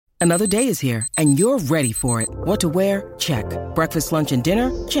Another day is here, and you're ready for it. What to wear? Check. Breakfast, lunch, and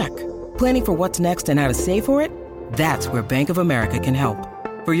dinner? Check. Planning for what's next and how to save for it? That's where Bank of America can help.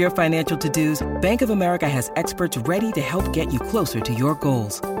 For your financial to-dos, Bank of America has experts ready to help get you closer to your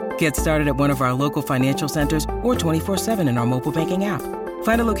goals. Get started at one of our local financial centers or 24/7 in our mobile banking app.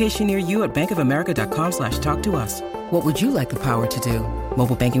 Find a location near you at bankofamerica.com/talktous. What would you like the power to do?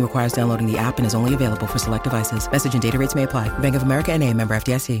 Mobile banking requires downloading the app and is only available for select devices. Message and data rates may apply. Bank of America N.A., member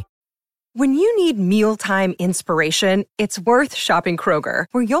FDIC. When you need mealtime inspiration, it's worth shopping Kroger,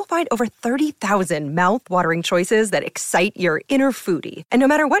 where you'll find over 30,000 mouth-watering choices that excite your inner foodie. And no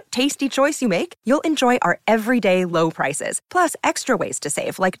matter what tasty choice you make, you'll enjoy our everyday low prices, plus extra ways to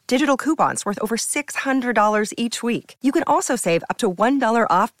save, like digital coupons worth over $600 each week. You can also save up to $1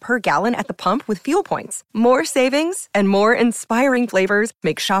 off per gallon at the pump with fuel points. More savings and more inspiring flavors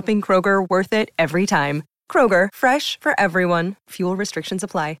make shopping Kroger worth it every time. Kroger, fresh for everyone. Fuel restrictions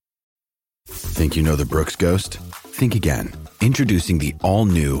apply. Think you know the Brooks Ghost? Think again. Introducing the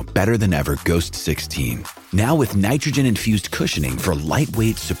all-new, better-than-ever Ghost 16. Now with nitrogen-infused cushioning for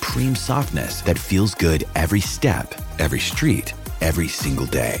lightweight, supreme softness that feels good every step, every street, every single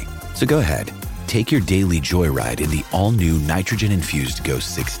day. So go ahead, take your daily joyride in the all-new nitrogen-infused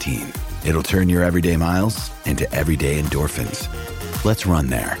Ghost 16. It'll turn your everyday miles into everyday endorphins. Let's run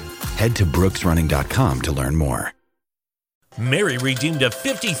there. Head to brooksrunning.com to learn more. Mary redeemed a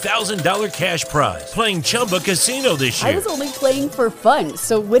 $50,000 cash prize playing Chumba Casino this year. I was only playing for fun,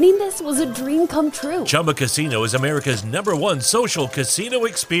 so winning this was a dream come true. Chumba Casino is America's #1 social casino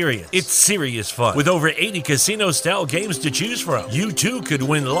experience. It's serious fun. With over 80 casino-style games to choose from, you too could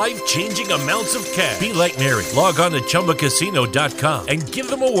win life-changing amounts of cash. Be like Mary. Log on to ChumbaCasino.com and give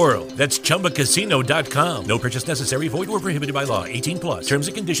them a whirl. That's ChumbaCasino.com. No purchase necessary. Void where prohibited by law. 18 plus. Terms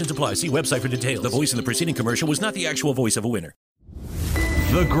and conditions apply. See website for details. The voice in the preceding commercial was not the actual voice of a winner.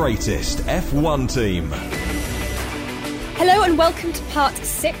 The greatest F1 team. Hello and welcome to part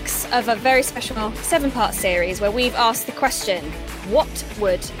 6 of a very special 7-part series where we've asked the question, what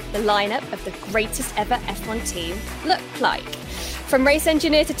would the lineup of the greatest ever F1 team look like? From race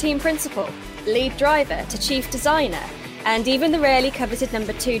engineer to team principal, lead driver to chief designer, and even the rarely coveted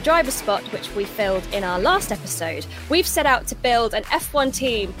number 2 driver spot, which we filled in our last episode, we've set out to build an F1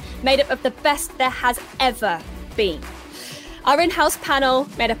 team made up of the best there has ever been. Our in-house panel,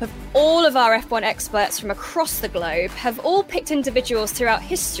 made up of all of our F1 experts from across the globe, have all picked individuals throughout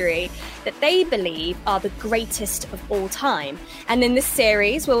history that they believe are the greatest of all time. And in this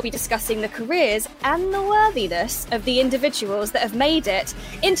series, we'll be discussing the careers and the worthiness of the individuals that have made it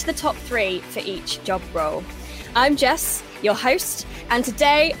into the top 3 for each job role. I'm Jess, your host, and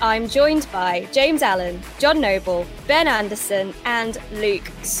today I'm joined by James Allen, John Noble, Ben Anderson, and Luke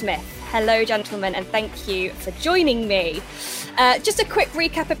Smith. Hello, gentlemen, and thank you for joining me. Just a quick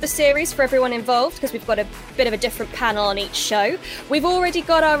recap of the series for everyone involved, because we've got a bit of a different panel on each show. We've already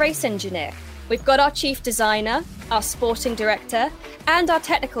got our race engineer. We've got our chief designer, our sporting director, and our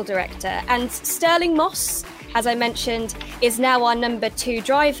technical director. And Sterling Moss, as I mentioned, is now our number 2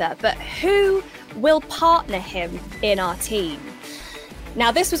 driver. But who will partner him in our team? Now,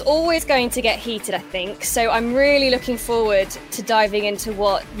 this was always going to get heated, I think, so I'm really looking forward to diving into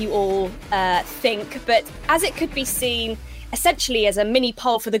what you all think. But as it could be seen essentially as a mini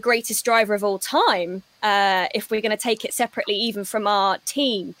poll for the greatest driver of all time, if we're going to take it separately even from our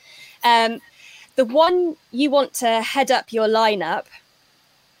team, the one you want to head up your lineup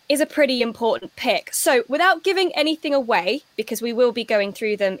is a pretty important pick. So without giving anything away, because we will be going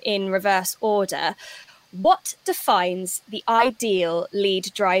through them in reverse order, what defines the ideal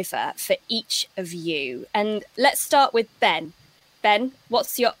lead driver for each of you? And let's start with Ben. Ben,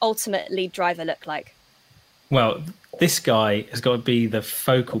 what's your ultimate lead driver look like? Well, this guy has got to be the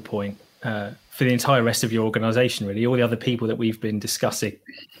focal point for the entire rest of your organisation, really. All the other people that we've been discussing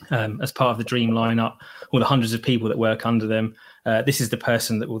as part of the dream lineup, all the hundreds of people that work under them. This is the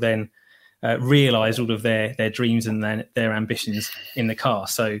person that will then realise all of their dreams and their ambitions in the car.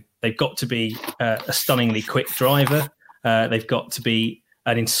 So they've got to be a stunningly quick driver. They've got to be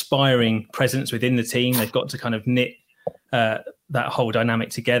an inspiring presence within the team. They've got to kind of knit that whole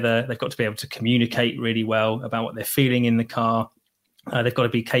dynamic together. They've got to be able to communicate really well about what they're feeling in the car. They've got to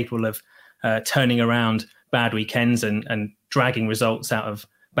be capable of turning around bad weekends and dragging results out of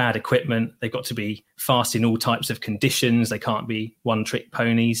bad equipment. They've got to be fast in all types of conditions. They can't be one-trick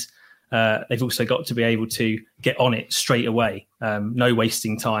ponies. They've also got to be able to get on it straight away. No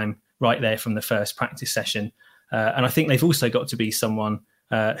wasting time right there from the first practice session. And I think they've also got to be someone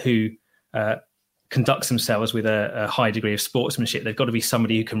who conducts themselves with a high degree of sportsmanship. They've got to be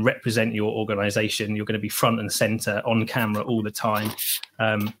somebody who can represent your organisation. You're going to be front and centre on camera all the time.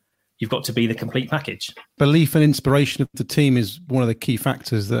 you've got to be the complete package. Belief and inspiration of the team is one of the key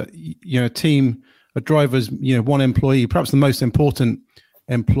factors that, a driver's, one employee, perhaps the most important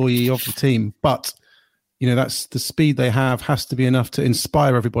employee of the team, but that's the speed they have has to be enough to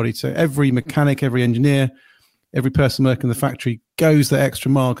inspire everybody. So every mechanic, every engineer, every person working in the factory goes the extra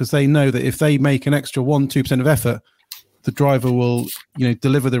mile because they know that if they make an extra 1-2% of effort, the driver will,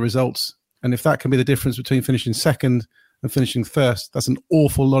 deliver the results. And if that can be the difference between finishing second and finishing first, that's an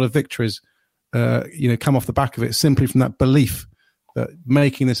awful lot of victories, come off the back of it, simply from that belief that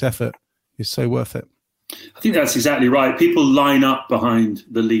making this effort is so worth it. I think that's exactly right. People line up behind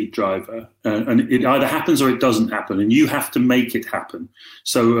the lead driver and it either happens or it doesn't happen, and you have to make it happen.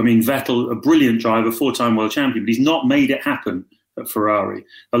 So, Vettel, a brilliant driver, 4-time world champion, but he's not made it happen at Ferrari.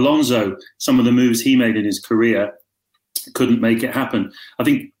 Alonso, some of the moves he made in his career couldn't make it happen. I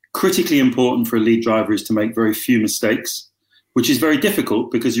think critically important for a lead driver is to make very few mistakes, which is very difficult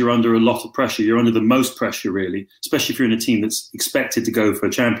because you're under a lot of pressure. You're under the most pressure, really, especially if you're in a team that's expected to go for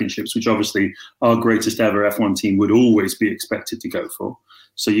championships, which obviously our greatest ever F1 team would always be expected to go for.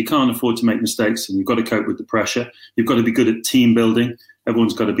 So you can't afford to make mistakes, and you've got to cope with the pressure. You've got to be good at team building.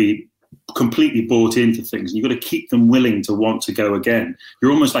 Everyone's got to be completely bought into things, and you've got to keep them willing to want to go again.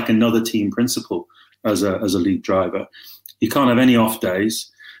 You're almost like another team principal as a lead driver. You can't have any off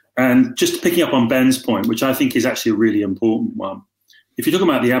days. And just picking up on Ben's point, which I think is actually a really important one, if you're talking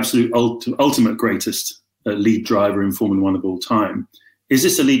about the absolute ultimate greatest lead driver in Formula One of all time, is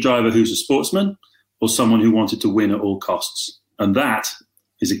this a lead driver who's a sportsman or someone who wanted to win at all costs? And that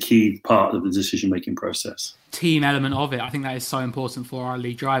is a key part of the decision-making process. Team element of it, I think that is so important for our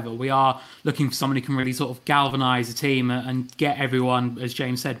lead driver. We are looking for someone who can really sort of galvanise the team and get everyone, as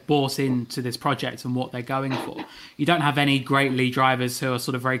James said, bought into this project and what they're going for. You don't have any great lead drivers who are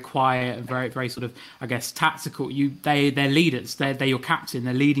sort of very quiet and very, very sort of, I guess, tactical. They're leaders. They're your captain.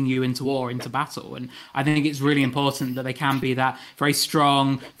 They're leading you into war, into battle. And I think it's really important that they can be that very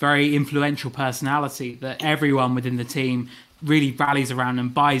strong, very influential personality that everyone within the team really rallies around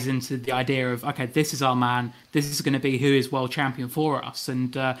and buys into the idea of, okay, this is our man, this is going to be who is world champion for us.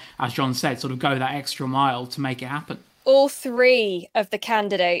 And as John said, sort of go that extra mile to make it happen. All three of the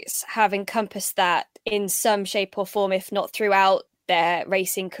candidates have encompassed that in some shape or form, if not throughout their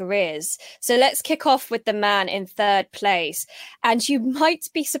racing careers. So let's kick off with the man in third place. And you might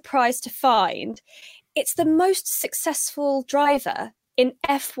be surprised to find it's the most successful driver in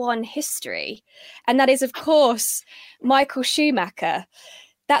F1 history. And that is, of course, Michael Schumacher.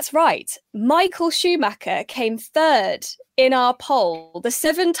 That's right. Michael Schumacher came third in our poll, the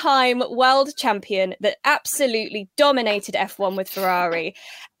 7-time world champion that absolutely dominated F1 with Ferrari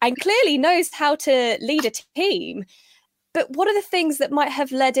and clearly knows how to lead a team. But what are the things that might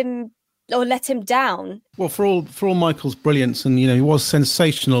have led him or let him down? Well, for all Michael's brilliance, and he was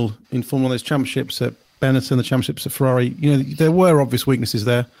sensational in Formula 1 those championships at Benetton, the championships at Ferrari, there were obvious weaknesses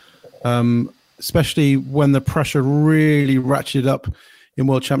there, especially when the pressure really ratcheted up in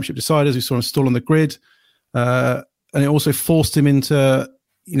World Championship deciders. We saw him stall on the grid, and it also forced him into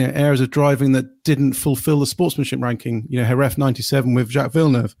areas of driving that didn't fulfill the sportsmanship ranking. Jerez 97 with Jacques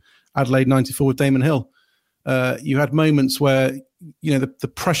Villeneuve, Adelaide 94 with Damon Hill. You had moments where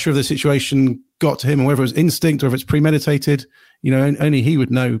the pressure of the situation got to him, and whether it was instinct or if it's premeditated, only he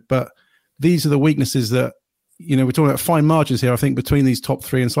would know. But these are the weaknesses that, we're talking about fine margins here, I think, between these top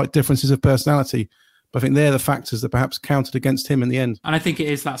three and slight differences of personality. But I think they're the factors that perhaps counted against him in the end. And I think it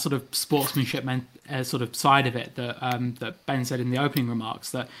is that sort of sportsmanship sort of side of it that Ben said in the opening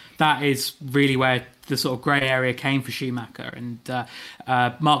remarks, that is really where the sort of grey area came for Schumacher. And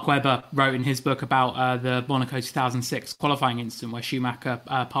Mark Webber wrote in his book about the Monaco 2006 qualifying incident where Schumacher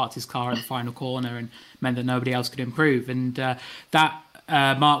parked his car at the final corner and meant that nobody else could improve. And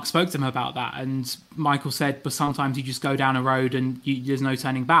Mark spoke to him about that, and Michael said, but sometimes you just go down a road and there's no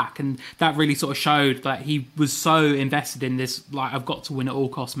turning back. And that really sort of showed that he was so invested in this, like, I've got to win at all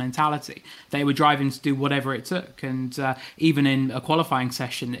costs mentality. They were driving to do whatever it took. And even in a qualifying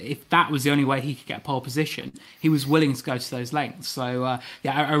session, if that was the only way he could get pole position, he was willing to go to those lengths. So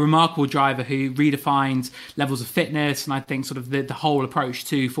a remarkable driver who redefined levels of fitness, and I think sort of the whole approach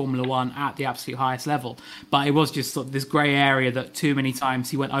to Formula One at the absolute highest level. But it was just sort of this grey area that too many times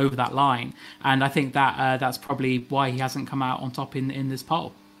he went over that line. And I think that that's probably why he hasn't come out on top in this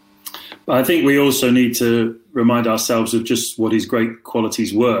poll. But I think we also need to remind ourselves of just what his great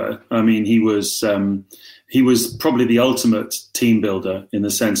qualities were. I mean, he was probably the ultimate team builder in the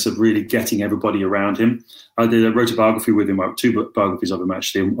sense of really getting everybody around him. I wrote a biography with him, two biographies of him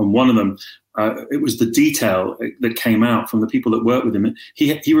actually, and one of them it was the detail that came out from the people that worked with him.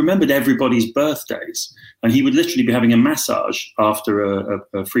 He remembered everybody's birthdays, and he would literally be having a massage after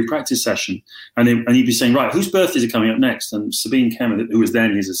a free practice session, and he'd be saying, right, whose birthdays are coming up next? And Sabine Kemmer, who was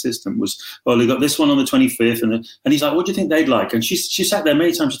then his assistant, was, well, they got this one on the 25th, and he's like, what do you think they'd like? And she sat there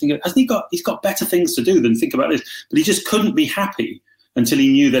many times thinking, he's got better things to do than think about this, but he just couldn't be happy until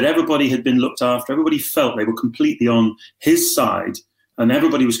he knew that everybody had been looked after, everybody felt they were completely on his side, and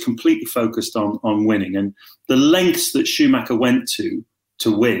everybody was completely focused on winning. And the lengths that Schumacher went to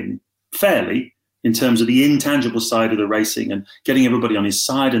win fairly, in terms of the intangible side of the racing and getting everybody on his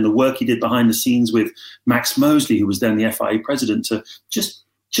side, and the work he did behind the scenes with Max Mosley, who was then the FIA president, to just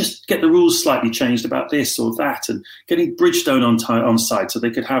get the rules slightly changed about this or that, and getting Bridgestone on side so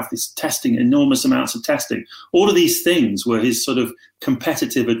they could have this testing, enormous amounts of testing. All of these things were his sort of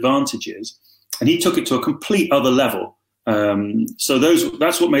competitive advantages, and he took it to a complete other level. So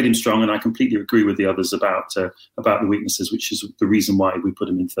that's what made him strong, and I completely agree with the others about the weaknesses, which is the reason why we put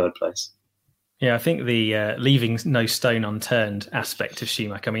him in third place. Yeah, I think the leaving no stone unturned aspect of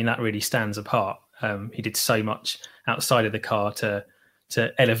Schumacher, I mean, that really stands apart. He did so much outside of the car to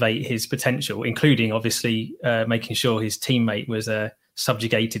elevate his potential, including obviously making sure his teammate was a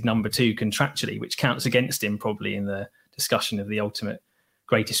subjugated number 2 contractually, which counts against him probably in the discussion of the ultimate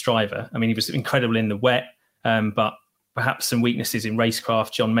greatest driver. I mean, he was incredible in the wet, but perhaps some weaknesses in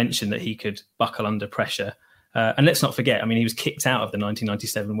racecraft. John mentioned that he could buckle under pressure. And let's not forget, I mean, he was kicked out of the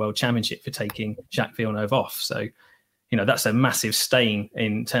 1997 World Championship for taking Jacques Villeneuve off. So, that's a massive stain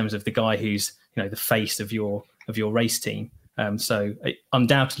in terms of the guy who's, the face of your race team. So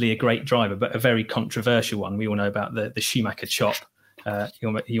undoubtedly a great driver, but a very controversial one. We all know about the Schumacher chop.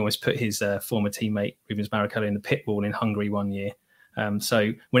 He almost put his former teammate Rubens Barrichello in the pit wall in Hungary one year.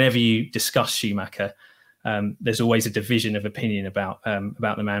 So whenever you discuss Schumacher, there's always a division of opinion about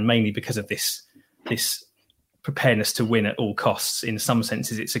the man, mainly because of this preparedness to win at all costs. In some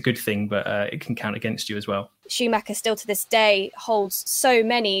senses, it's a good thing, but it can count against you as well. Schumacher still to this day holds so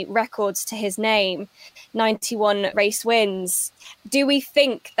many records to his name, 91 race wins. Do we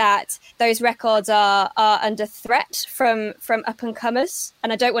think that those records are under threat from up-and-comers?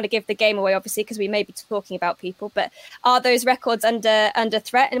 And I don't want to give the game away, obviously, because we may be talking about people, but are those records under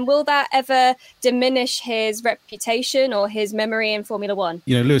threat? And will that ever diminish his reputation or his memory in Formula One?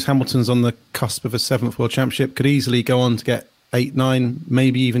 Lewis Hamilton's on the cusp of a 7th World Championship, could easily go on to get 8, 9,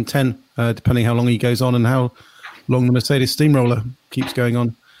 maybe even 10, depending how long he goes on and how long the Mercedes steamroller keeps going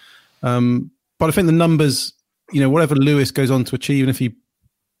on. But I think the numbers, whatever Lewis goes on to achieve, and if he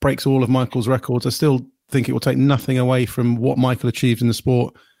breaks all of Michael's records, I still think it will take nothing away from what Michael achieved in the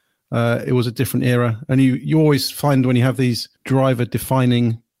sport. It was a different era. And you always find when you have these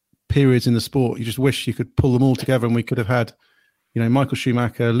driver-defining periods in the sport, you just wish you could pull them all together and we could have had, Michael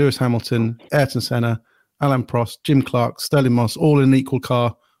Schumacher, Lewis Hamilton, Ayrton Senna, Alain Prost, Jim Clark, Sterling Moss, all in an equal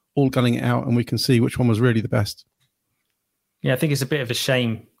car, all gunning it out, and we can see which one was really the best. Yeah, I think it's a bit of a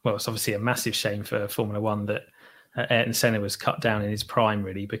shame. Well, it's obviously a massive shame for Formula One that Ayrton Senna was cut down in his prime,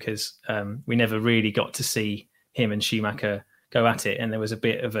 really, because we never really got to see him and Schumacher go at it, and there was a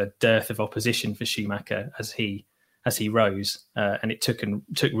bit of a dearth of opposition for Schumacher as he rose, and it took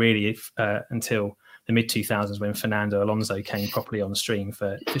really until the mid-2000s when Fernando Alonso came properly on stream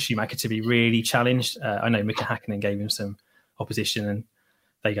for Schumacher to be really challenged. I know Mika Hakkinen gave him some opposition, and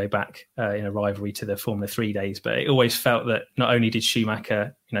they go back in a rivalry to the Formula 3 days. But it always felt that not only did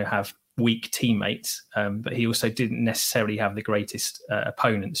Schumacher, have weak teammates, but he also didn't necessarily have the greatest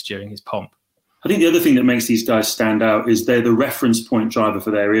opponents during his pomp. I think the other thing that makes these guys stand out is they're the reference point driver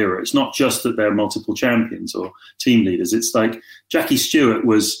for their era. It's not just that they're multiple champions or team leaders. It's like Jackie Stewart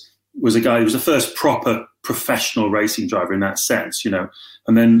was a guy who was the first proper professional racing driver in that sense,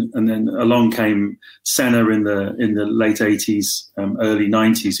 and then along came Senna in the late 80s, early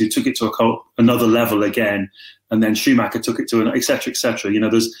 90s, who took it to another level again, and then Schumacher took it to et cetera, et cetera.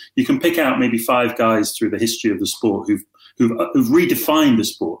 You can pick out maybe 5 guys through the history of the sport who've redefined the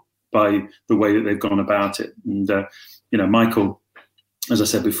sport by the way that they've gone about it. And Michael, as I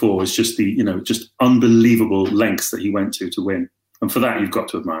said before, is just just unbelievable lengths that he went to win, and for that you've got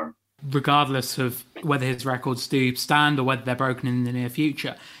to admire him. Regardless of whether his records do stand or whether they're broken in the near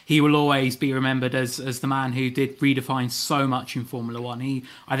future, he will always be remembered as the man who did redefine so much in Formula One. He,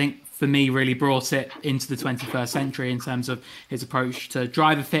 I think, for me, really brought it into the 21st century in terms of his approach to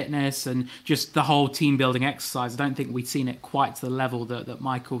driver fitness and just the whole team building exercise. I don't think we'd seen it quite to the level that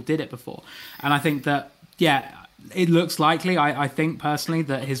Michael did it before. And I think that, it looks likely, I think personally,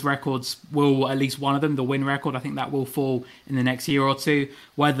 that his records will, at least one of them, the win record, I think that will fall in the next year or two.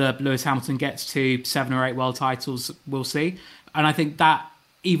 Whether Lewis Hamilton gets to 7 or 8 world titles, we'll see. And I think that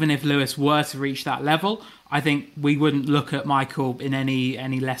even if Lewis were to reach that level, I think we wouldn't look at Michael in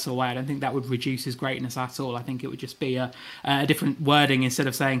any lesser way. I don't think that would reduce his greatness at all. I think it would just be a different wording. Instead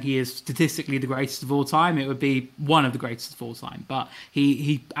of saying he is statistically the greatest of all time, it would be one of the greatest of all time. But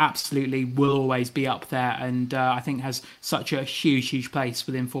he absolutely will always be up there, and I think has such a huge place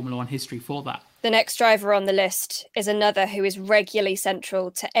within Formula One history for that. The next driver on the list is another who is regularly central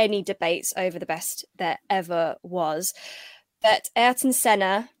to any debates over the best there ever was. But Ayrton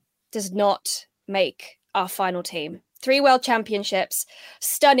Senna does not make our final team. 3 world championships,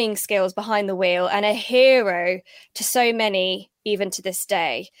 stunning skills behind the wheel, and a hero to so many, even to this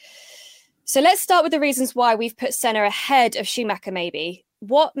day. So let's start with the reasons why we've put Senna ahead of Schumacher, maybe.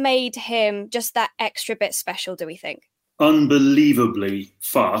 What made him just that extra bit special, do we think? Unbelievably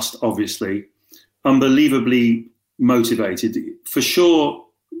fast, obviously. Unbelievably motivated. For sure,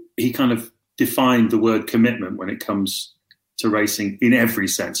 he kind of defined the word commitment when it comes to racing in every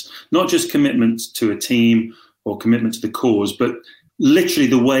sense. Not just commitment to a team or commitment to the cause, but literally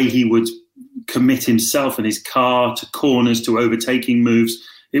the way he would commit himself and his car to corners, to overtaking moves.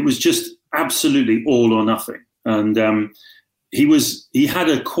 It was just absolutely all or nothing. And he had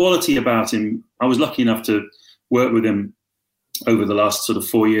a quality about him. I was lucky enough to work with him over the last sort of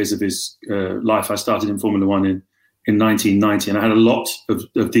 4 years of his life. I started in Formula One in 1990, and I had a lot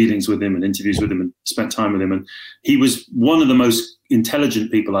of dealings with him and interviews with him and spent time with him. And he was one of the most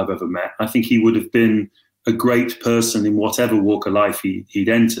intelligent people I've ever met. I think he would have been a great person in whatever walk of life he'd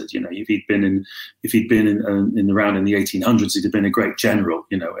entered. You know, if he'd been in around in the 1800s, he'd have been a great general.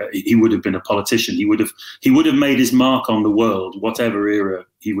 You know, he would have been a politician. He would have made his mark on the world, whatever era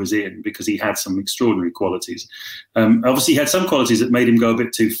he was in, because he had some extraordinary qualities. Obviously, he had some qualities that made him go a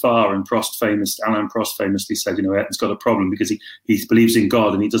bit too far. And Alain Prost famously said, you know, Ayrton's got a problem because he believes in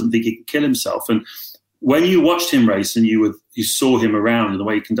God and he doesn't think he can kill himself. And when you watched him race and you saw him around and the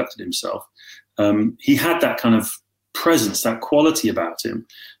way he conducted himself, he had that kind of presence, that quality about him,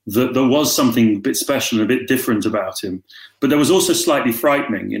 that there was something a bit special and a bit different about him. But there was also slightly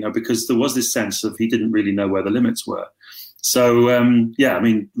frightening, you know, because there was this sense of he didn't really know where the limits were. So,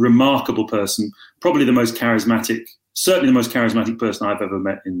 remarkable person, probably certainly the most charismatic person I've ever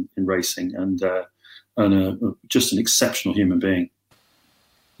met in racing, and just an exceptional human being.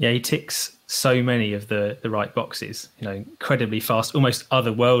 Yeah, he ticks so many of the right boxes, you know, incredibly fast, almost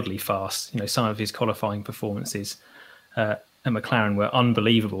otherworldly fast. You know, some of his qualifying performances at McLaren were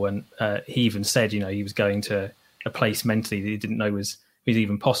unbelievable. And he even said, you know, he was going to a place mentally that he didn't know was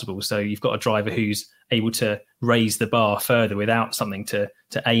even possible. So you've got a driver who's able to raise the bar further without something to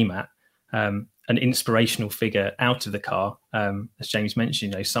aim at. An inspirational figure out of the car. As James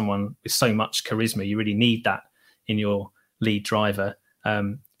mentioned, you know, someone with so much charisma, you really need that in your lead driver.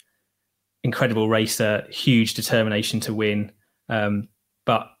 Incredible racer, huge determination to win.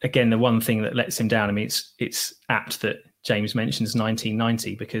 But again, the one thing that lets him down, I mean, it's apt that James mentions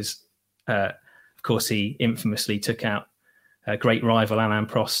 1990 because, of course, he infamously took out a great rival Alain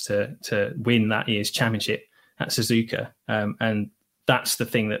Prost to win that year's championship at Suzuka. And that's the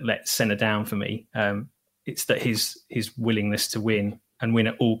thing that lets Senna down for me. It's that his willingness to win and win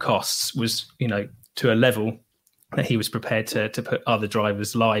at all costs was, you know, to a level that he was prepared to put other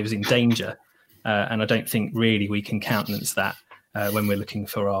drivers' lives in danger. And I don't think really we can countenance that when we're looking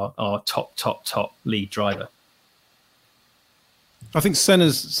for our top lead driver. I think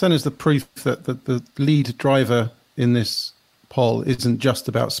Senna's the proof that the lead driver in this poll isn't just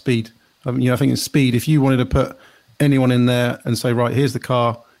about speed. I mean, you know, I think in speed, if you wanted to put anyone in there and say, right, here's the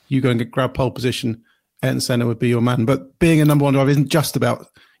car, you go and grab pole position, Ayrton Senna would be your man. But being a number one driver isn't just about,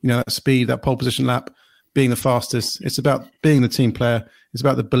 you know, that speed, that pole position lap, being the fastest. It's about being the team player. It's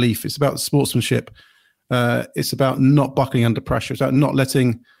about the belief. It's about the sportsmanship. It's about not buckling under pressure. It's about not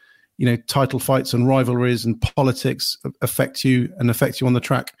letting, you know, title fights and rivalries and politics affect you on the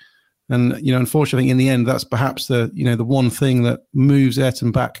track. And, you know, unfortunately, I think in the end, that's perhaps the one thing that moves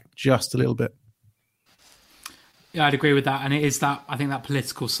Ayrton back just a little bit. Yeah, I'd agree with that. And it is that, I think, that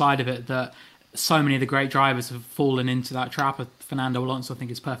political side of it that so many of the great drivers have fallen into that trap. Fernando Alonso, I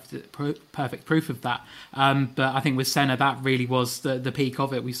think, is perfect proof of that. But I think with Senna, that really was the peak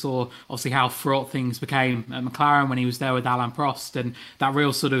of it. We saw, obviously, how fraught things became at McLaren when he was there with Alain Prost, and that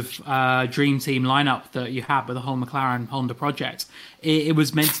real sort of dream team lineup that you had with the whole McLaren Honda project. It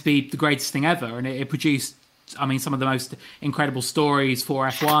was meant to be the greatest thing ever, and it produced, I mean, some of the most incredible stories for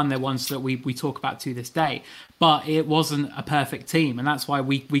F1. They're ones that we talk about to this day. But it wasn't a perfect team, and that's why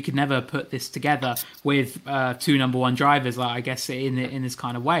we could never put this together with two number one drivers, I guess, in this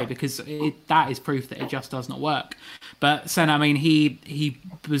kind of way, because that is proof that it just does not work. But Senna, I mean, he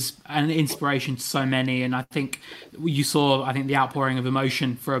was an inspiration to so many, and I think you saw, the outpouring of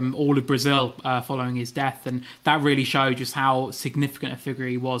emotion from all of Brazil following his death, and that really showed just how significant a figure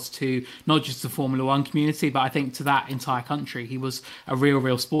he was to not just the Formula One community, but I think to that entire country. He was a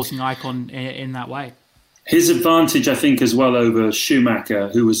real sporting icon in that way. His advantage, I think, as well over Schumacher,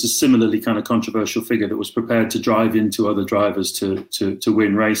 who was a similarly kind of controversial figure that was prepared to drive into other drivers to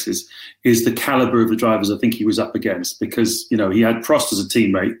win races, is the caliber of the drivers I think he was up against. Because he had Prost as a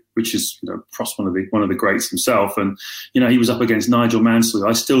teammate, which is Prost one of the greats himself, and he was up against Nigel Mansell, who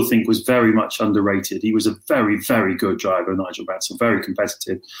I still think was very much underrated. He was a very, very good driver, Nigel Mansell, very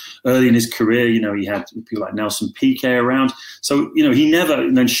competitive. Early in his career, he had people like Nelson Piquet around. So he never.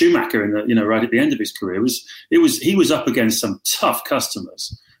 And then Schumacher, right at the end of his career, he was up against some tough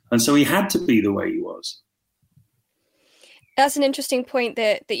customers, and so he had to be the way he was. That's an interesting point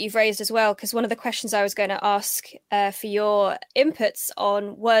that you've raised as well, because one of the questions I was going to ask for your inputs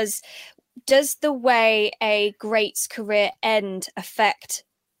on was, does the way a great's career end affect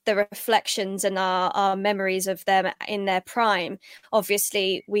the reflections and our memories of them in their prime?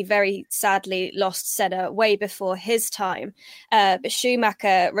 Obviously, we very sadly lost Senna way before his time, but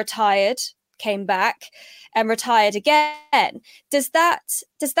Schumacher retired, came back, and retired again. Does that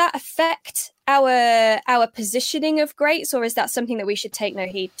affect our positioning of greats, or is that something that we should take no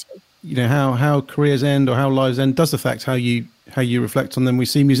heed to? How careers end or how lives end does affect how you reflect on them. We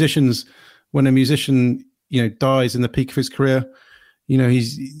see musicians, when a musician dies in the peak of his career,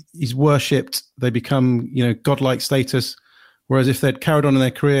 he's worshipped. They become godlike status. Whereas if they'd carried on in their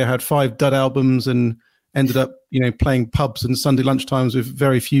career, had 5 dud albums, and ended up playing pubs and Sunday lunchtimes with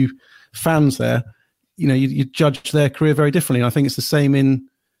very few fans there, you judge their career very differently. And I think it's the same in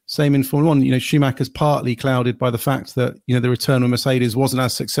Formula One. Schumacher's partly clouded by the fact that the return of Mercedes wasn't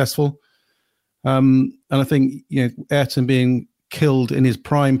as successful, and I think Ayrton being killed in his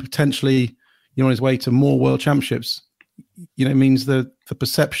prime, potentially on his way to more world championships, means the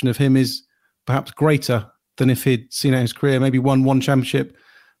perception of him is perhaps greater than if he'd seen out his career, maybe won 1 championship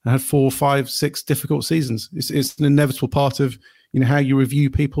and had 4, 5, 6 difficult seasons. It's an inevitable part of how you review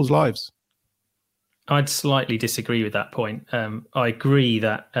people's lives. I'd slightly disagree with that point. I agree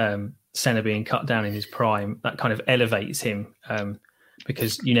that Senna being cut down in his prime, that kind of elevates him,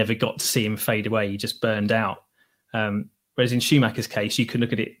 because you never got to see him fade away. He just burned out. Whereas in Schumacher's case, you can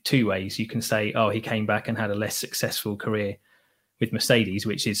look at it 2 ways. You can say, he came back and had a less successful career with Mercedes,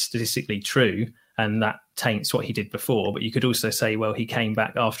 which is statistically true, and that taints what he did before. But you could also say, well, he came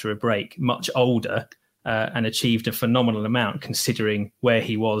back after a break, much older, and achieved a phenomenal amount considering where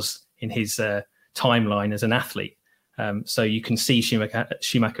he was in his timeline as an athlete. So you can see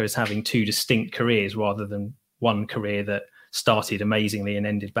Schumacher as having 2 distinct careers rather than one career that started amazingly and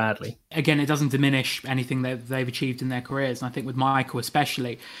ended badly. Again, it doesn't diminish anything that they've achieved in their careers. And I think with Michael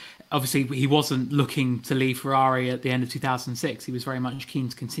especially, obviously he wasn't looking to leave Ferrari at the end of 2006. He was very much keen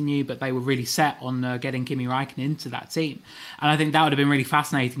to continue, but they were really set on getting Kimi Räikkönen into that team. And I think that would have been really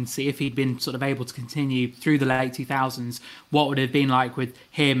fascinating to see if he'd been sort of able to continue through the late 2000s, what would it have been like with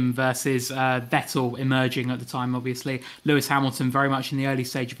him versus Vettel emerging at the time, obviously. Lewis Hamilton very much in the early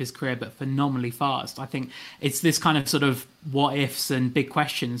stage of his career, but phenomenally fast. I think it's this kind of sort of what ifs and big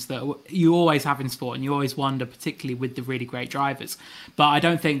questions that you always have in sport, and you always wonder, particularly with the really great drivers. But I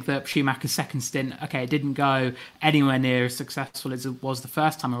don't think that Schumacher's second stint, it didn't go anywhere near as successful as it was the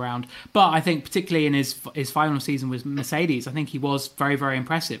first time around. But I think particularly in his final season with Mercedes, I think he was very, very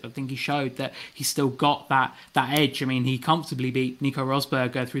impressive. I think he showed that he still got that edge. I mean, he comfortably beat Nico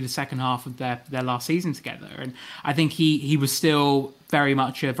Rosberg through the second half of their last season together. And I think he was still very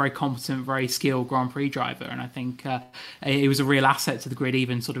much a very competent, very skilled Grand Prix driver. And I think it was a real asset to the grid,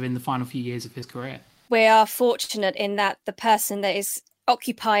 even sort of in the final few years of his career. We are fortunate in that the person that is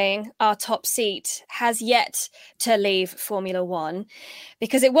occupying our top seat has yet to leave Formula One,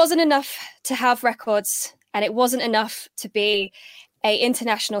 because it wasn't enough to have records and it wasn't enough to be an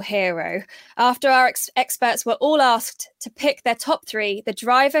international hero. After our experts were all asked to pick their top 3, the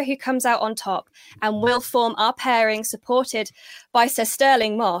driver who comes out on top and will form our pairing, supported by Sir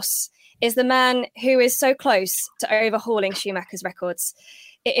Stirling Moss, is the man who is so close to overhauling Schumacher's records.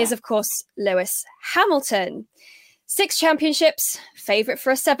 It is, of course, Lewis Hamilton. 6 championships, favourite for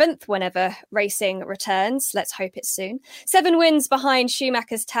a 7th whenever racing returns. Let's hope it's soon. 7 wins behind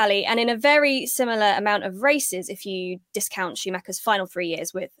Schumacher's tally, and in a very similar amount of races if you discount Schumacher's final 3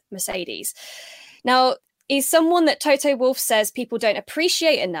 years with Mercedes. Now, he's someone that Toto Wolff says people don't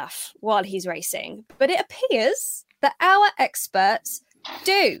appreciate enough while he's racing, but it appears that our experts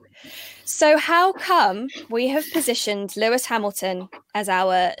do. So how come we have positioned Lewis Hamilton as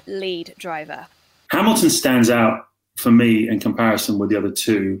our lead driver? Hamilton stands out for me in comparison with the other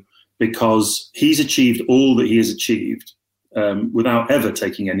two, because he's achieved all that he has achieved without ever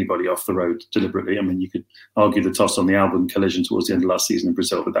taking anybody off the road deliberately. I mean, you could argue the toss on the Albon collision towards the end of last season in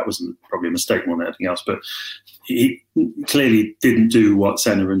Brazil, but that was probably a mistake more than anything else. But he clearly didn't do what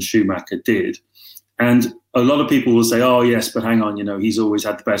Senna and Schumacher did. And a lot of people will say, oh, yes, but hang on, he's always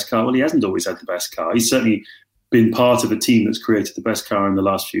had the best car. Well, he hasn't always had the best car. He's certainly been part of a team that's created the best car in the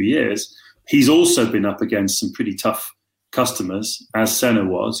last few years. He's also been up against some pretty tough customers, as Senna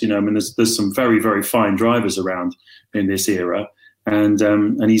was. There's some very, very fine drivers around in this era, and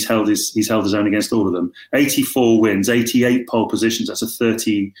he's held his own against all of them. 84 wins, 88 pole positions. That's a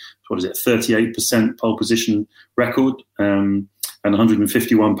 38% pole position record, and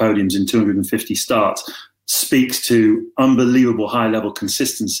 151 podiums in 250 starts. Speaks to unbelievable high level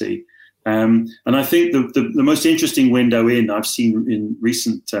consistency. And I think the most interesting window I've seen in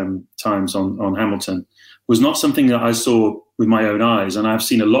recent times on Hamilton was not something that I saw with my own eyes, and I've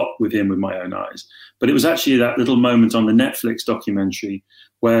seen a lot with him with my own eyes, but it was actually that little moment on the Netflix documentary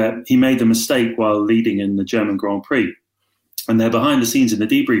where he made the mistake while leading in the German Grand Prix. And they're behind the scenes in the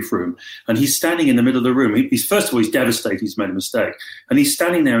debrief room, and he's standing in the middle of the room. He's devastated he's made a mistake. And he's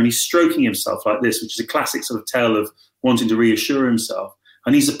standing there and he's stroking himself like this, which is a classic sort of tale of wanting to reassure himself.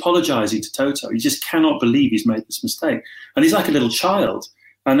 And he's apologizing to Toto. He just cannot believe he's made this mistake. And he's like a little child.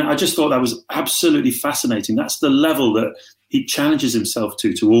 And I just thought that was absolutely fascinating. That's the level that he challenges himself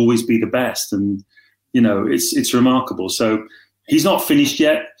to always be the best. And, it's remarkable. So he's not finished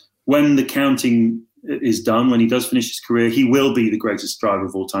yet. When the counting is done, when he does finish his career, he will be the greatest driver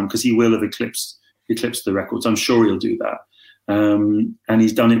of all time, because he will have eclipsed the records. I'm sure he'll do that. And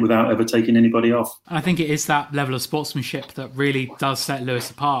he's done it without ever taking anybody off. I think it is that level of sportsmanship that really does set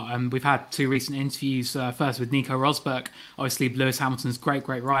Lewis apart. And we've had two recent interviews, first with Nico Rosberg, obviously Lewis Hamilton's great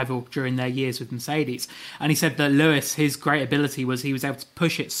rival during their years with Mercedes. And he said that Lewis, his great ability was he was able to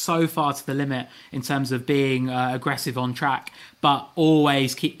push it so far to the limit in terms of being aggressive on track, but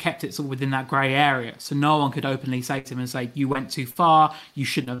always kept it sort of within that grey area. So no one could openly say to him and say, you went too far, you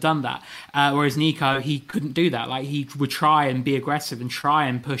shouldn't have done that. Whereas Nico, he couldn't do that. Like, he would try and be aggressive and try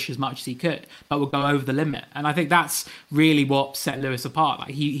and push as much as he could, but would go over the limit. And I think that's really what set Lewis apart.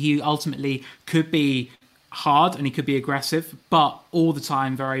 Like, he ultimately could be hard and he could be aggressive, but all the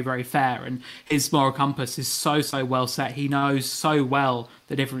time very, very fair. And his moral compass is so well set. He knows so well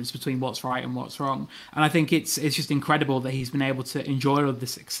the difference between what's right and what's wrong. And I think it's just incredible that he's been able to enjoy all of the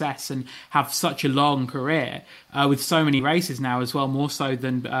success and have such a long career with so many races now as well, more so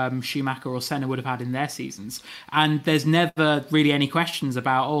than Schumacher or Senna would have had in their seasons. And there's never really any questions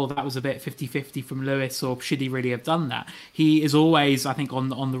about, oh, that was a bit 50-50 from Lewis, or should he really have done that? He is always, I think, on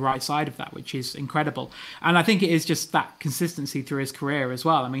the right side of that, which is incredible. And I think it is just that consistency through his career as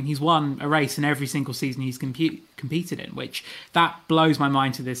well. I mean, he's won a race in every single season he's competed in, which that blows my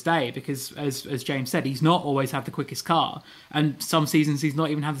mind to this day, because as James said, he's not always had the quickest car, and some seasons he's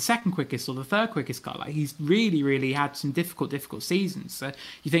not even had the second quickest or the third quickest car. Like, he's really had some difficult seasons.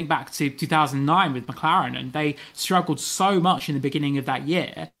 You think back to 2009 with McLaren, and they struggled so much in the beginning of that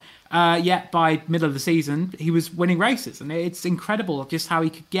year, yet by middle of the season he was winning races. And it's incredible just how he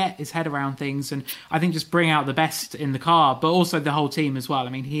could get his head around things, and I think just bring out the best in the car, but also the whole team as well. I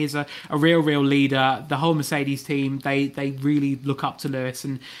mean, he is a real leader. The whole Mercedes team, they really look up to Lewis,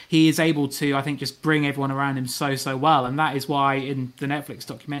 and he is able to, I think, just bring everyone around him so well. And that is why in the Netflix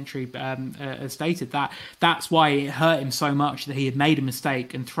documentary stated that's why it hurt him so much that he had made a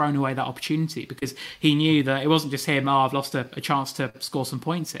mistake and thrown away that opportunity, because he knew that it wasn't just him, I've lost a chance to score some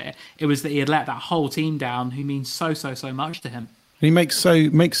points here. It was that he had let that whole team down, who means so much to him. And he makes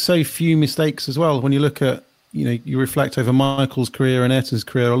so few mistakes as well. When you look at, you reflect over Michael's career and Ayrton's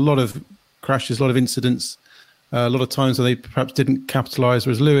career, a lot of crashes, a lot of incidents, a lot of times where they perhaps didn't capitalise.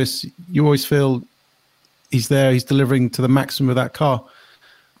 Whereas Lewis, you always feel he's there, he's delivering to the maximum of that car.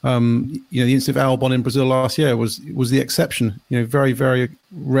 The incident of Albon in Brazil last year was the exception. Very, very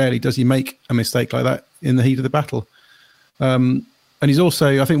rarely does he make a mistake like that in the heat of the battle. And he's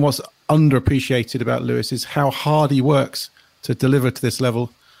also, I think what's underappreciated about Lewis is how hard he works to deliver to this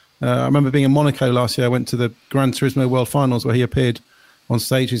level. I remember being in Monaco last year. I went to the Gran Turismo World Finals where he appeared on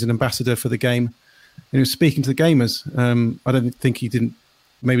stage as an ambassador for the game. And he was speaking to the gamers. I don't think he didn't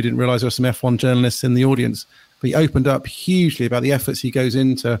realise there were some F1 journalists in the audience, but he opened up hugely about the efforts he goes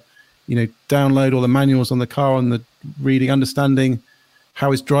into, download all the manuals on the car, on the reading, understanding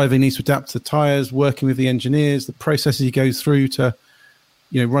how his driving needs to adapt to the tyres, working with the engineers, the processes he goes through to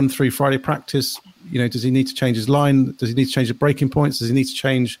run through Friday practice. Does he need to change his line? Does he need to change the braking points? Does he need to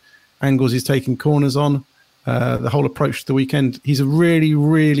change angles he's taking corners on? The whole approach to the weekend. He's a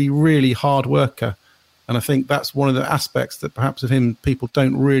really hard worker. And I think that's one of the aspects that perhaps of him people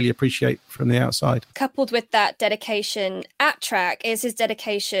don't really appreciate from the outside. Coupled with that dedication at track is his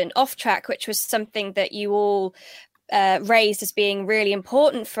dedication off track, which was something that you all raised as being really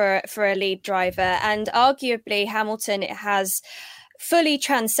important for a lead driver. And arguably Hamilton has fully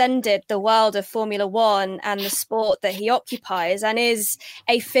transcended the world of Formula One and the sport that he occupies, and is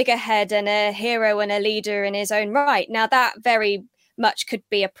a figurehead and a hero and a leader in his own right. Now, that very much could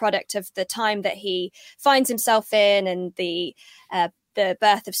be a product of the time that he finds himself in, and the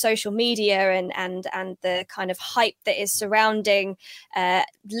birth of social media and the kind of hype that is surrounding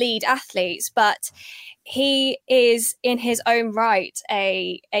lead athletes. But he is in his own right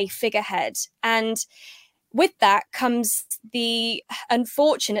a figurehead, and with that comes the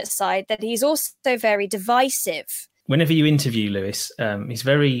unfortunate side that he's also very divisive. Whenever you interview Lewis, he's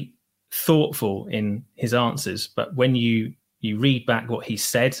very thoughtful in his answers, but when you read back what he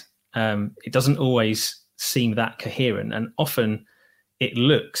said, it doesn't always seem that coherent, and often it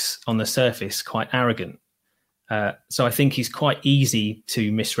looks on the surface quite arrogant. So I think he's quite easy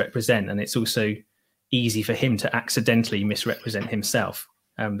to misrepresent, and it's also easy for him to accidentally misrepresent himself,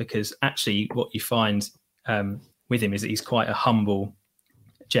 because actually what you find with him is that he's quite a humble,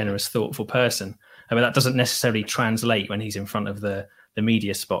 generous, thoughtful person. But that doesn't necessarily translate when he's in front of the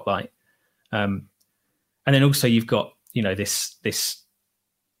media spotlight. And then also you've got, this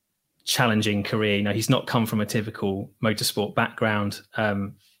challenging career. He's not come from a typical motorsport background,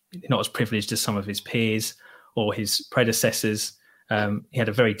 not as privileged as some of his peers or his predecessors. He had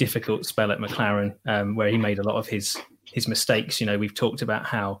a very difficult spell at McLaren, where he made a lot of his mistakes. We've talked about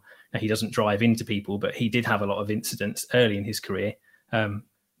how he doesn't drive into people, but he did have a lot of incidents early in his career.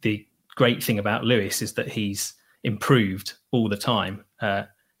 The great thing about Lewis is that he's improved all the time.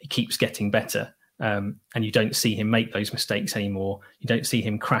 He keeps getting better. And you don't see him make those mistakes anymore. You don't see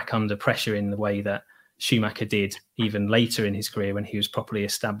him crack under pressure in the way that Schumacher did even later in his career when he was properly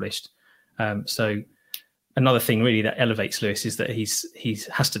established. So another thing really that elevates Lewis is that he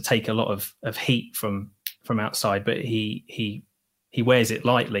has to take a lot of heat from outside, but he wears it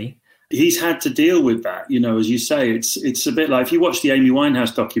lightly. He's had to deal with that, as you say. It's a bit like if you watch the Amy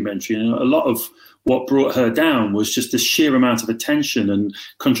Winehouse documentary, and a lot of what brought her down was just the sheer amount of attention and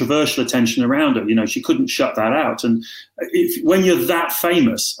controversial attention around her. She couldn't shut that out. And when you're that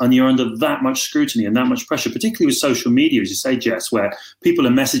famous and you're under that much scrutiny and that much pressure, particularly with social media, as you say, Jess, where people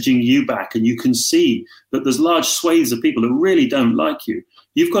are messaging you back and you can see that there's large swathes of people that really don't like you,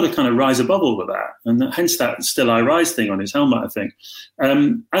 you've got to kind of rise above all of that. And hence that Still I Rise thing on his helmet, I think.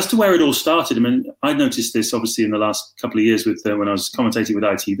 As to where it all started, I noticed this obviously in the last couple of years with when I was commentating with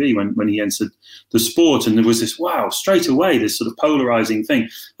ITV when he entered the sport, and there was this, straight away, this sort of polarizing thing.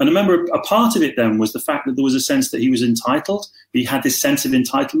 And I remember a part of it then was the fact that there was a sense that he was entitled. He had this sense of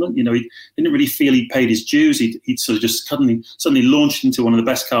entitlement. He didn't really feel he'd paid his dues. He'd sort of just suddenly launched into one of the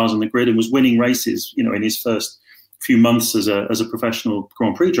best cars on the grid and was winning races, in his first few months as a professional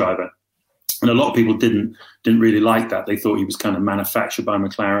Grand Prix driver. And a lot of people didn't really like that. They thought he was kind of manufactured by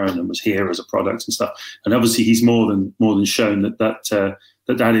McLaren and was here as a product and stuff. And obviously he's more than shown that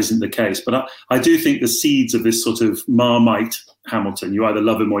isn't the case. But I do think the seeds of this sort of Marmite Hamilton, you either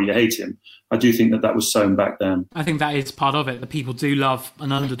love him or you hate him, I do think that was sown back then. I think that is part of it. The people do love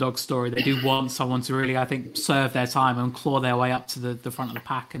an underdog story. They do want someone to really, I think, serve their time and claw their way up to the front of the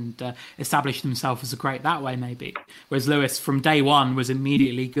pack and establish themselves as a great that way, maybe. Whereas Lewis, from day one, was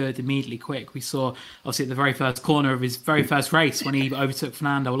immediately good, immediately quick. We saw, obviously, at the very first corner of his very first race when he overtook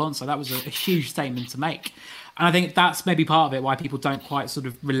Fernando Alonso. That was a huge statement to make. And I think that's maybe part of it, why people don't quite sort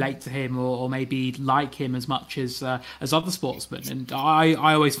of relate to him or maybe like him as much as other sportsmen. And I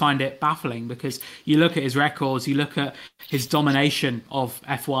always find it baffling, because you look at his records, you look at his domination of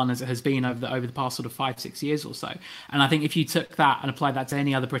F1 as it has been over the past sort of 5-6 years or so. And I think if you took that and applied that to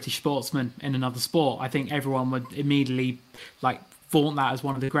any other British sportsman in another sport, I think everyone would immediately flaunt that as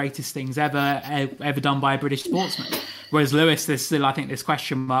one of the greatest things ever done by a British sportsman. Whereas Lewis, there's still, I think, this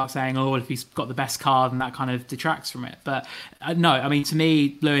question mark saying, if he's got the best car, then that kind of detracts from it. But no, to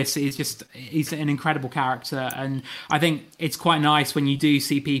me, Lewis he's an incredible character. And I think it's quite nice when you do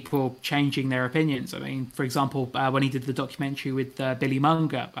see people changing their opinions. For example, when he did the documentary with Billy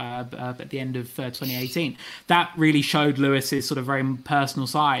Munger at the end of 2018, that really showed Lewis's sort of very personal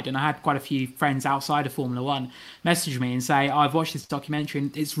side. And I had quite a few friends outside of Formula One message me and say, I've watched this documentary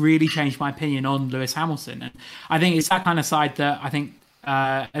and it's really changed my opinion on Lewis Hamilton. And I think it's that kind of side that I think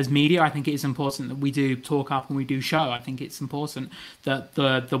as media, I think it is important that we do talk up and we do show. I think it's important that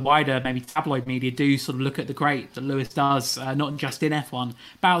the wider, maybe tabloid media, do sort of look at the great that Lewis does, not just in F1,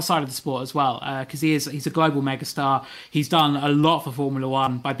 but outside of the sport as well, because he's a global megastar. He's done a lot for Formula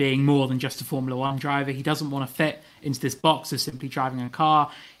One by being more than just a Formula One driver. He doesn't want to fit into this box of simply driving a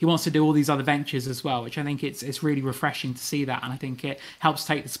car. He wants to do all these other ventures as well, which I think it's really refreshing to see that, and I think it helps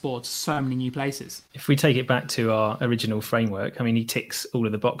take the sport to so many new places. If we take it back to our original framework, I mean, he ticks all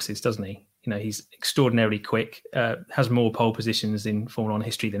of the boxes, doesn't he? You know, he's extraordinarily quick, has more pole positions in Formula One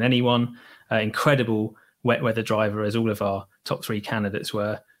history than anyone, incredible wet weather driver, as all of our top 3 candidates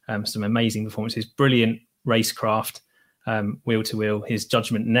were. Some amazing performances, brilliant racecraft, wheel to wheel. His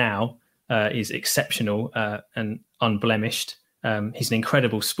judgment now is exceptional and unblemished. He's an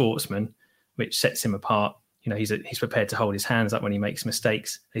incredible sportsman, which sets him apart. You know, he's prepared to hold his hands up when he makes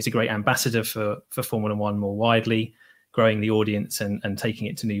mistakes. He's a great ambassador for Formula One more widely, growing the audience and taking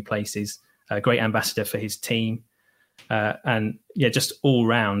it to new places. A great ambassador for his team, and yeah, just all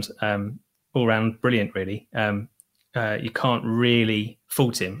round brilliant. Really, you can't really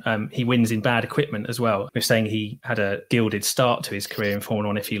fault him. He wins in bad equipment as well. We're saying he had a gilded start to his career in Formula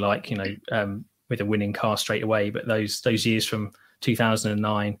One, if you like, you know, with a winning car straight away. But those years from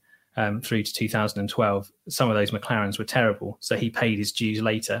 2009 through to 2012, some of those McLarens were terrible. So he paid his dues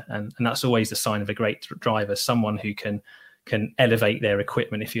later, and that's always the sign of a great driver, someone who can elevate their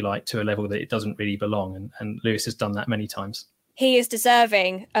equipment, if you like, to a level that it doesn't really belong. And Lewis has done that many times. He is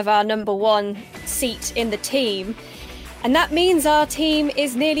deserving of our number 1 seat in the team. And that means our team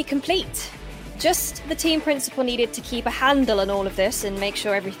is nearly complete. Just the team principal needed to keep a handle on all of this and make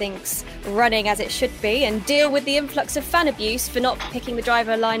sure everything's running as it should be, and deal with the influx of fan abuse for not picking the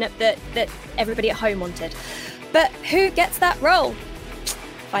driver lineup that everybody at home wanted. But who gets that role?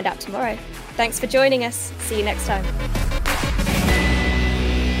 Find out tomorrow. Thanks for joining us. See you next time.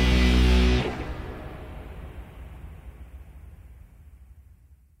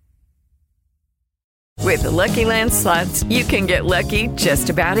 With the Lucky Land Slots, you can get lucky just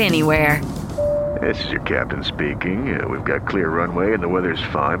about anywhere. This is your captain speaking. We've got clear runway and the weather's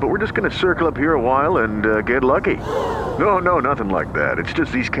fine, but we're just going to circle up here a while and get lucky. No, nothing like that. It's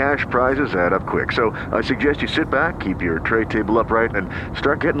just these cash prizes add up quick. So I suggest you sit back, keep your tray table upright, and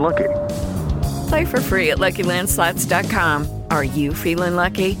start getting lucky. Play for free at LuckyLandSlots.com. Are you feeling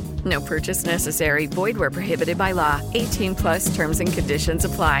lucky? No purchase necessary. Void where prohibited by law. 18+ terms and conditions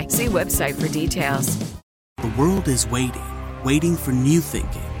apply. See website for details. The world is waiting for new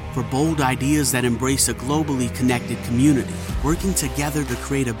thinking, for bold ideas that embrace a globally connected community, working together to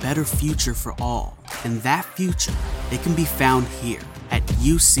create a better future for all. And that future, it can be found here at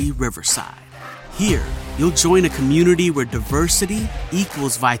UC Riverside. Here, you'll join a community where diversity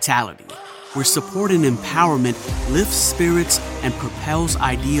equals vitality, where support and empowerment lifts spirits and propels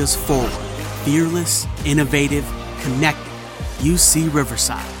ideas forward. Fearless, innovative, connected. UC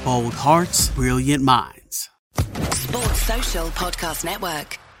Riverside. Bold hearts, brilliant minds. Sports Social Podcast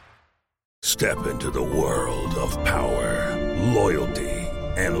Network. Step into the world of power, loyalty,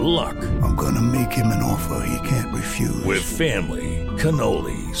 and luck. I'm gonna make him an offer he can't refuse. With family,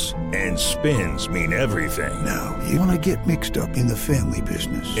 cannolis, and spins mean everything. Now, you wanna get mixed up in the family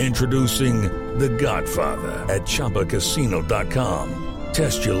business. Introducing The Godfather at ChumbaCasino.com.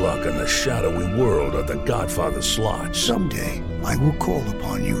 Test your luck in the shadowy world of The Godfather slot. Someday, I will call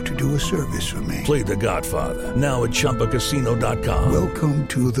upon you to do a service for me. Play The Godfather, now at ChumbaCasino.com. Welcome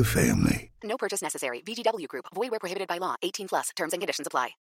to the family. No purchase necessary. VGW Group. Void where prohibited by law. 18+. Terms and conditions apply.